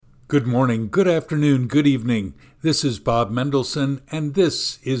Good morning, good afternoon, good evening. This is Bob Mendelson, and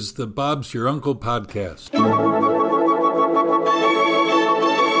this is the Bob's Your Uncle podcast.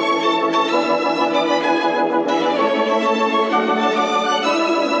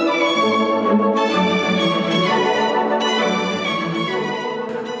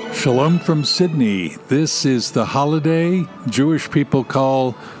 Shalom from Sydney. This is the holiday Jewish people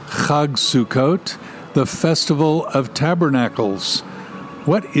call Chag Sukkot, the Festival of Tabernacles.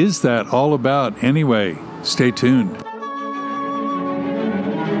 What is that all about anyway? Stay tuned.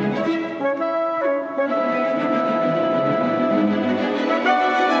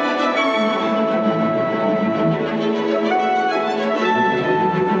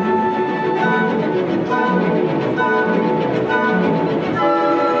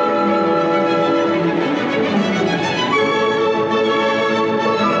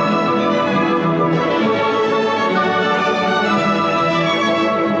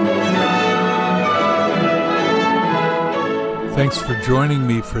 Thanks for joining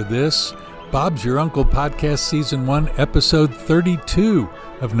me for this, Bob's Your Uncle Podcast Season 1, Episode 32.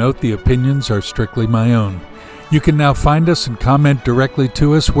 Of note, the opinions are strictly my own. You can now find us and comment directly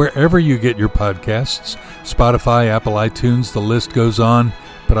to us wherever you get your podcasts. Spotify, Apple, iTunes, the list goes on,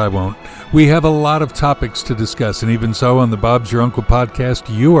 but I won't. We have a lot of topics to discuss, and even so, on the Bob's Your Uncle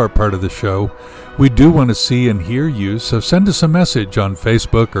Podcast, you are part of the show. We do want to see and hear you, so send us a message on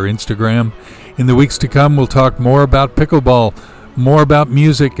Facebook or Instagram. In the weeks to come, we'll talk more about pickleball, more about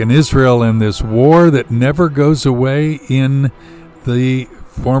music and Israel and this war that never goes away in the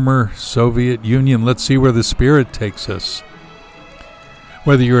former Soviet Union. Let's see where the spirit takes us.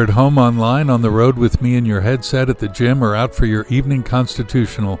 Whether you're at home, online, on the road with me in your headset, at the gym, or out for your evening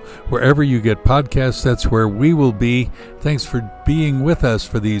constitutional, wherever you get podcasts, that's where we will be. Thanks for being with us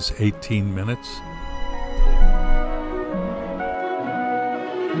for these 18 minutes.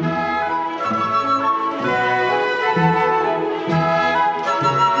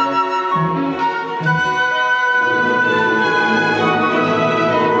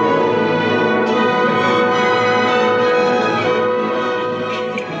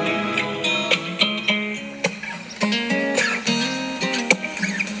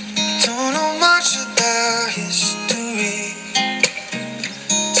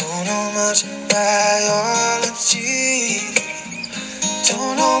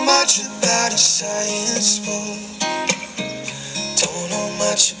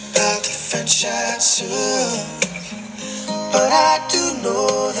 But I do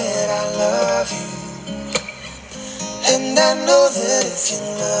know that I love you, and I know that if you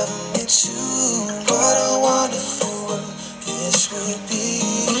love me too, what a wonderful world this would be.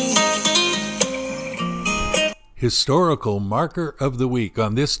 Historical marker of the week.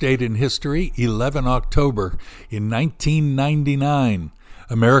 On this date in history, 11 October in 1999.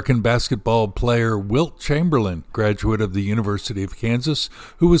 American basketball player Wilt Chamberlain, graduate of the University of Kansas,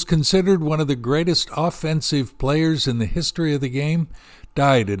 who was considered one of the greatest offensive players in the history of the game,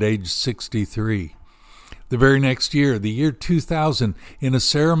 died at age 63. The very next year, the year 2000, in a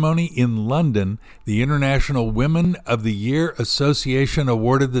ceremony in London, the International Women of the Year Association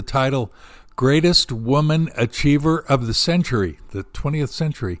awarded the title Greatest Woman Achiever of the Century, the 20th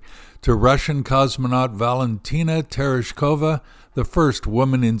century, to Russian cosmonaut Valentina Tereshkova, the first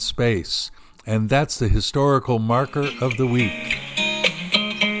woman in space. And that's the historical marker of the week.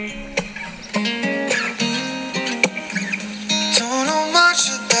 Don't know much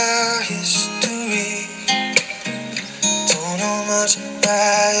about history, don't know much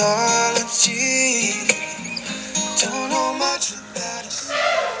biology, don't know much about it.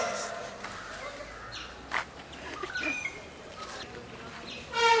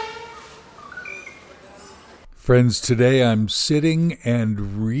 Friends, today I'm sitting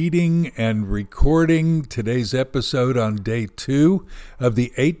and reading and recording today's episode on day 2 of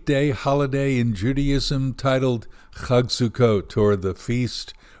the 8-day holiday in Judaism titled Chag Sukkot, or the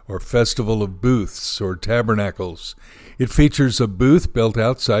Feast or Festival of Booths or Tabernacles. It features a booth built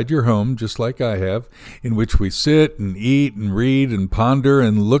outside your home, just like I have, in which we sit and eat and read and ponder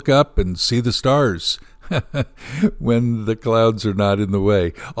and look up and see the stars. When the clouds are not in the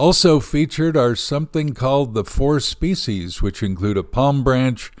way. Also featured are something called the 4 species, which include a palm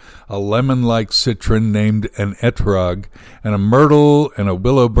branch, a lemon-like citron named an etrog, and a myrtle and a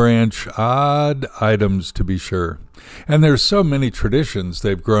willow branch, odd items to be sure. And there's so many traditions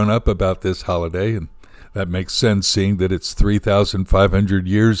they've grown up about this holiday, and that makes sense seeing that it's 3,500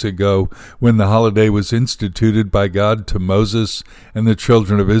 years ago when the holiday was instituted by God to Moses and the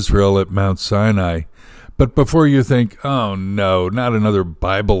children of Israel at Mount Sinai. But before you think, oh no, not another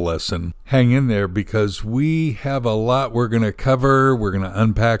Bible lesson, hang in there because we have a lot we're going to cover. We're going to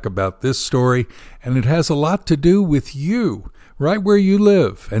unpack about this story, and it has a lot to do with you, right where you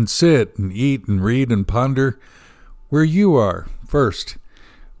live, and sit and eat and read and ponder where you are. First,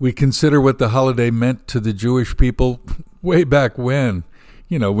 we consider what the holiday meant to the Jewish people way back when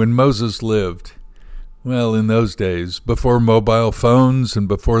Moses lived. Well, in those days, before mobile phones and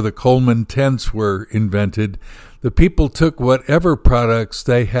before the Coleman tents were invented, the people took whatever products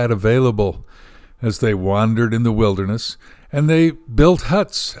they had available as they wandered in the wilderness, and they built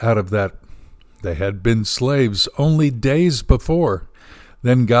huts out of that. They had been slaves only days before.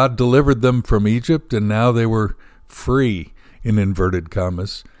 Then God delivered them from Egypt, and now they were free, in inverted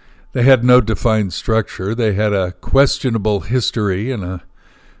commas. They had no defined structure. They had a questionable history and a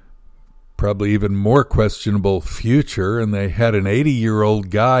probably even more questionable future, and they had an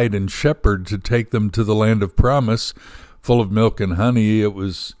 80-year-old guide and shepherd to take them to the land of promise, full of milk and honey. It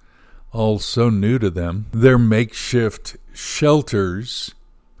was all so new to them. Their makeshift shelters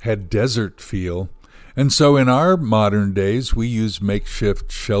had desert feel, and so in our modern days, we use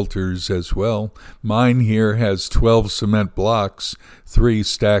makeshift shelters as well. Mine here has 12 cement blocks, 3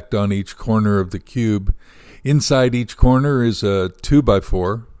 stacked on each corner of the cube. Inside each corner is a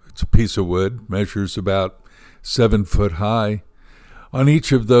 2x4. It's a piece of wood, measures about 7 foot high. On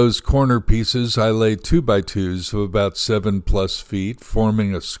each of those corner pieces, I lay 2x2s of about 7+ feet,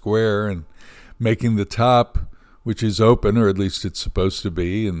 forming a square and making the top, which is open, or at least it's supposed to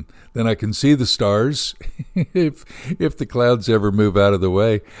be, and then I can see the stars if the clouds ever move out of the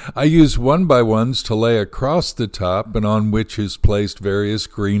way. I use 1x1s to lay across the top, and on which is placed various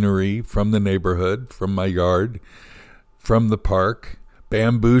greenery from the neighborhood, from my yard, from the park.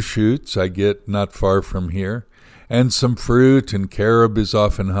 Bamboo shoots I get not far from here, and some fruit and carob is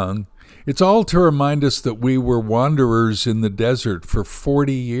often hung. It's all to remind us that we were wanderers in the desert for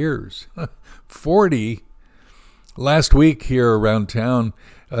 40 years. 40? Last week here around town,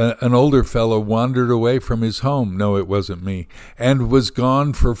 an older fellow wandered away from his home. No, it wasn't me. And was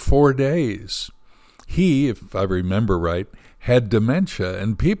gone for 4 days. He, if I remember right, had dementia,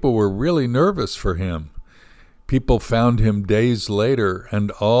 and people were really nervous for him. People found him days later,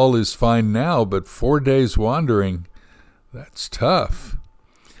 and all is fine now, but 4 days wandering, that's tough.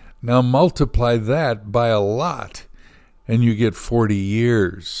 Now multiply that by a lot, and you get 40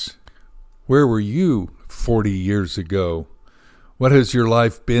 years. Where were you 40 years ago? What has your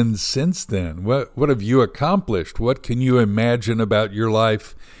life been since then? What have you accomplished? What can you imagine about your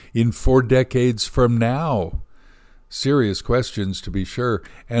life in 4 decades from now? Serious questions, to be sure,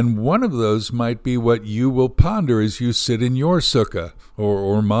 and one of those might be what you will ponder as you sit in your sukkah,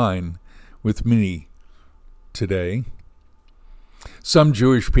 or mine, with me today. Some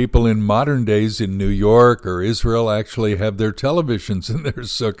Jewish people in modern days in New York or Israel actually have their televisions in their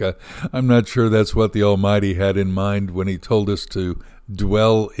sukkah. I'm not sure that's what the Almighty had in mind when he told us to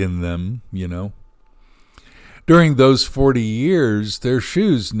dwell in them, During those 40 years, their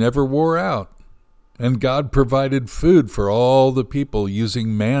shoes never wore out. And God provided food for all the people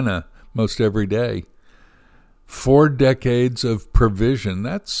using manna most every day. 4 decades of provision.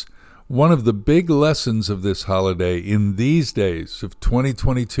 That's one of the big lessons of this holiday in these days of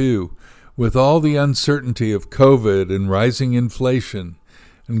 2022, with all the uncertainty of COVID and rising inflation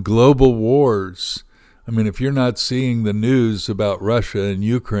and global wars. I mean, if you're not seeing the news about Russia and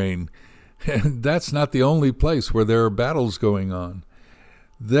Ukraine, that's not the only place where there are battles going on.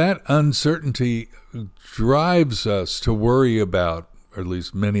 That uncertainty drives us to worry about, or at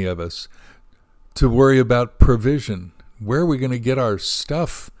least many of us, to worry about provision. Where are we going to get our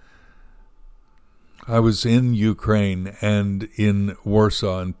stuff? I was in Ukraine and in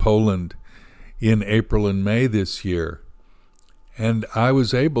Warsaw in Poland in April and May this year, and I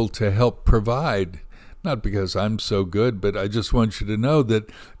was able to help provide. Not because I'm so good, but I just want you to know that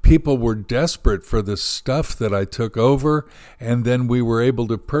people were desperate for the stuff that I took over, and then we were able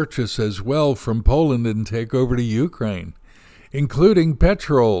to purchase as well from Poland and take over to Ukraine, including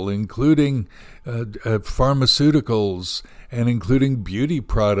petrol, including pharmaceuticals, and including beauty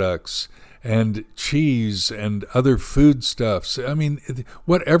products, and cheese and other foodstuffs. I mean,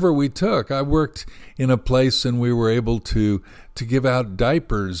 whatever we took. I worked in a place and we were able to give out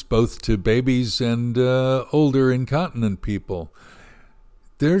diapers both to babies and older incontinent people.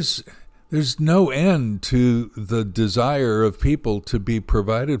 There's no end to the desire of people to be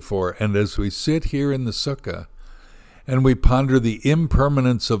provided for. And as we sit here in the sukkah and we ponder the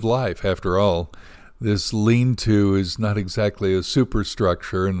impermanence of life, after all, this lean-to is not exactly a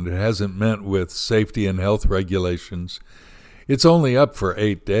superstructure, and it hasn't met with safety and health regulations. It's only up for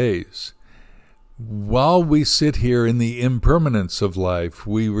 8 days. While we sit here in the impermanence of life,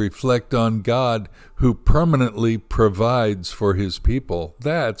 we reflect on God who permanently provides for his people.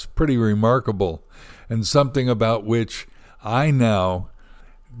 That's pretty remarkable, and something about which I now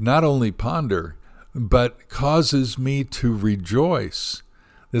not only ponder, but causes me to rejoice.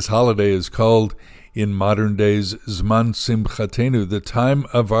 This holiday is called, in modern days, Zman Simchatenu, the time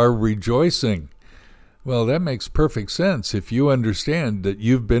of our rejoicing. Well, that makes perfect sense. If you understand that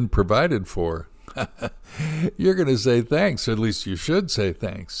you've been provided for, you're going to say thanks, or at least you should say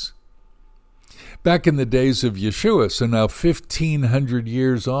thanks. Back in the days of Yeshua, so now 1,500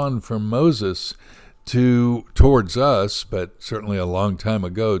 years on from Moses towards us, but certainly a long time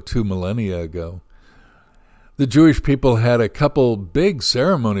ago, 2 millennia ago, the Jewish people had a couple big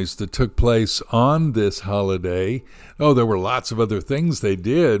ceremonies that took place on this holiday. Oh, there were lots of other things they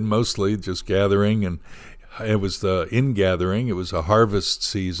did, mostly just gathering, and it was the ingathering. It was a harvest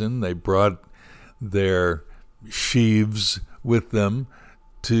season. They brought their sheaves with them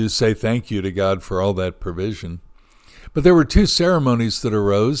to say thank you to God for all that provision. But there were two ceremonies that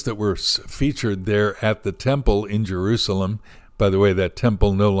arose that were featured there at the temple in Jerusalem. By the way, that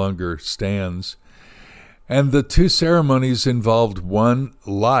temple no longer stands. And the two ceremonies involved, one,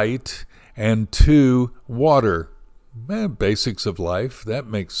 light, and two, water. Basics of life, that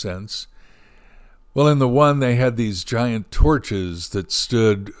makes sense. Well, in the one, they had these giant torches that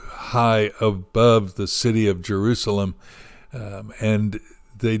stood high above the city of Jerusalem, and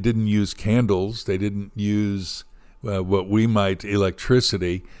they didn't use candles. They didn't use what we might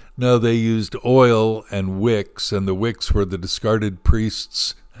electricity. No, they used oil and wicks, and the wicks were the discarded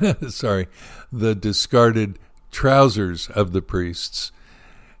priests' the discarded trousers of the priests.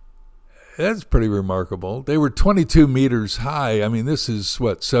 That's pretty remarkable. They were 22 meters high. I mean, this is,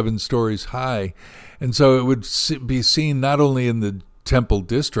 7 stories high. And so it would be seen not only in the temple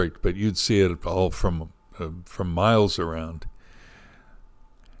district, but you'd see it all from miles around.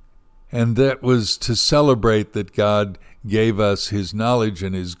 And that was to celebrate that God gave us his knowledge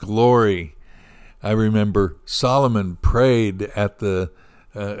and his glory. I remember Solomon prayed at the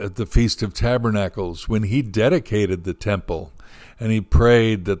FEAST of Tabernacles when he dedicated the temple, and he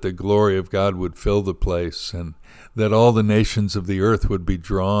prayed that the glory of God would fill the place and that all the nations of the earth would be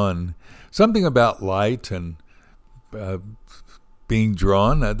drawn. Something about light and being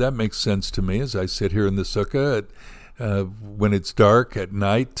drawn, that makes sense to me as I sit here in the sukkah. When it's dark at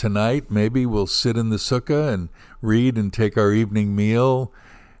night tonight, maybe we'll sit in the sukkah and read and take our evening meal,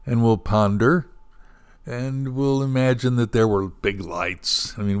 and we'll ponder. And we'll imagine that there were big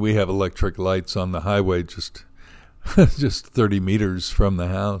lights. I mean, we have electric lights on the highway just 30 meters from the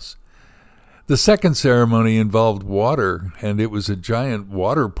house. The second ceremony involved water, and it was a giant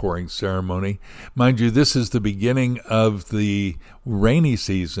water pouring ceremony. Mind you, this is the beginning of the rainy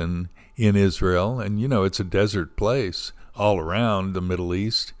season in Israel, and it's a desert place all around the Middle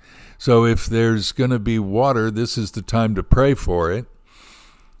East. So if there's going to be water, this is the time to pray for it.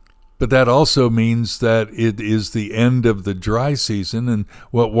 But that also means that it is the end of the dry season, and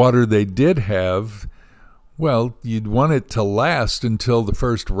what water they did have, well, you'd want it to last until the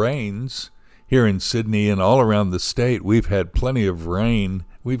first rains. Here in Sydney and all around the state, we've had plenty of rain.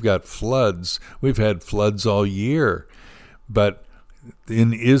 We've got floods. We've had floods all year. But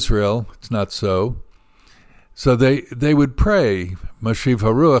in Israel, it's not so. So they would pray, Mashiv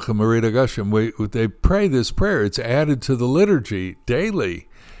Haruach and Merida Gashem. They pray this prayer. It's added to the liturgy daily,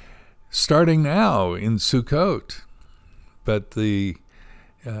 starting now in Sukkot. But the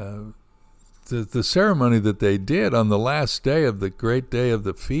ceremony that they did on the last day of the great day of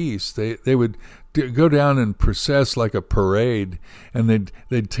the feast, they would go down and process like a parade, and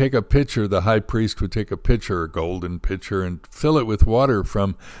they'd take a pitcher. The high priest would take a pitcher, a golden pitcher, and fill it with water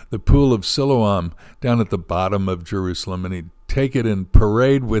from the pool of Siloam down at the bottom of Jerusalem, and he'd take it and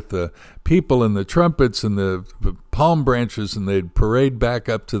parade with the people and the trumpets and the palm branches, and they'd parade back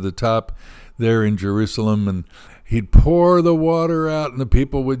up to the top there in Jerusalem, and he'd pour the water out, and the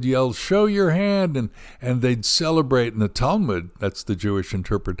people would yell, "Show your hand," and they'd celebrate. And the Talmud, that's the Jewish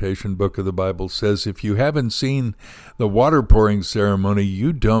interpretation book of the Bible, says if you haven't seen the water pouring ceremony,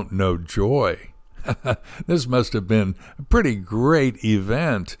 you don't know joy. This must have been a pretty great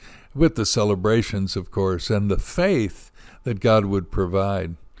event, with the celebrations, of course, and the faith that God would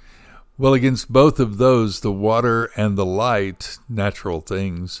provide. Well, against both of those, the water and the light, natural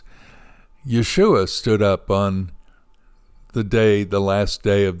things, Yeshua stood up on the last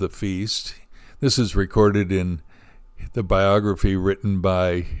day of the feast. This is recorded in the biography written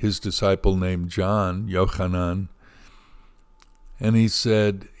by his disciple named John, Yochanan. And he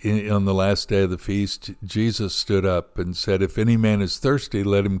said, on the last day of the feast, Jesus stood up and said, "If any man is thirsty,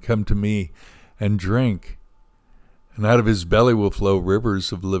 let him come to me and drink, and out of his belly will flow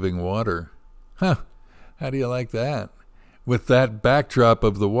rivers of living water. Huh, how do you like that? With that backdrop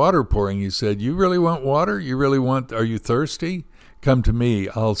of the water pouring, he said, you really want water? Are you thirsty? Come to me,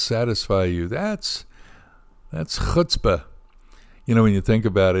 I'll satisfy you. That's chutzpah. You know, when you think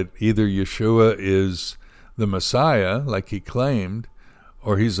about it, either Yeshua is the Messiah, like he claimed,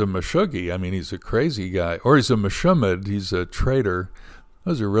 or he's a Meshuggah. I mean, he's a crazy guy. Or he's a Meshumad, he's a traitor.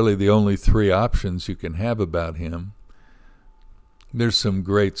 Those are really the only three options you can have about him. There's some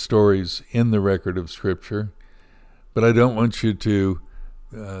great stories in the record of Scripture, but I don't want you to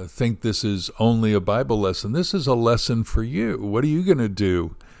think this is only a Bible lesson. This is a lesson for you. What are you going to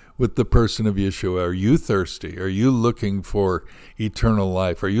do with the person of Yeshua? Are you thirsty? Are you looking for eternal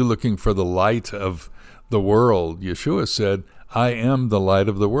life? Are you looking for the light of the world? Yeshua said, I am the light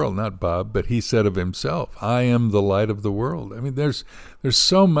of the world. Not Bob, but he said of himself, I am the light of the world. I mean, there's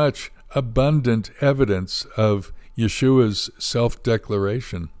so much abundant evidence of Yeshua's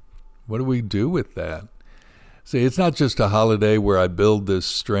self-declaration. What do we do with that? See, it's not just a holiday where I build this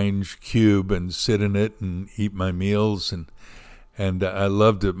strange cube and sit in it and eat my meals, and I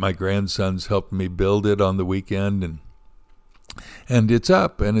loved it. My grandsons helped me build it on the weekend, and it's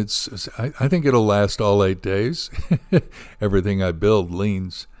up, and I think it'll last all 8 days. Everything I build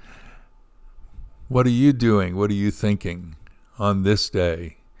leans. What are you doing? What are you thinking on this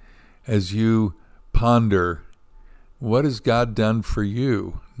day as you ponder, what has God done for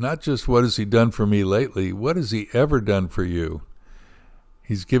you? Not just what has he done for me lately, what has he ever done for you?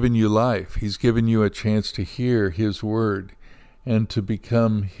 He's given you life. He's given you a chance to hear his word and to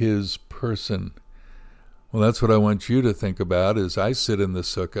become his person. Well, that's what I want you to think about as I sit in the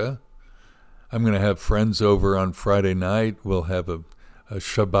sukkah. I'm going to have friends over on Friday night. We'll have a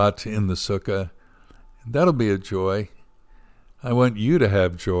Shabbat in the sukkah. That'll be a joy. I want you to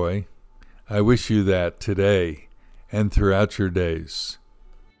have joy. I wish you that today and throughout your days.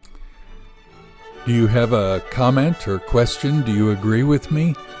 Do you have a comment or question? Do you agree with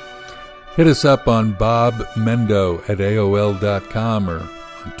me? Hit us up on bobmendo@aol.com or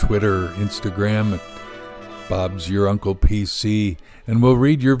on Twitter or Instagram at Bob's Your Uncle PC, and we'll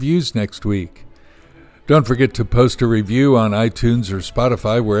read your views next week. Don't forget to post a review on iTunes or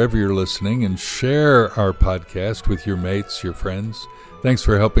Spotify, wherever you're listening, and share our podcast with your mates, your friends. Thanks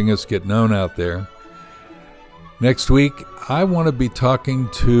for helping us get known out there. Next week, I want to be talking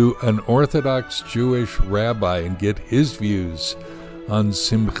to an Orthodox Jewish rabbi and get his views on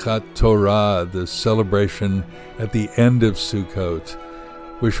Simchat Torah, the celebration at the end of Sukkot.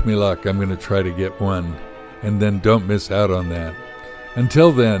 Wish me luck. I'm going to try to get one. And then don't miss out on that.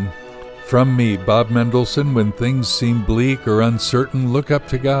 Until then, from me, Bob Mendelson, when things seem bleak or uncertain, look up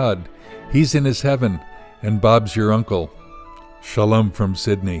to God. He's in his heaven, and Bob's your uncle. Shalom from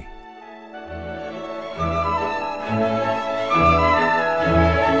Sydney.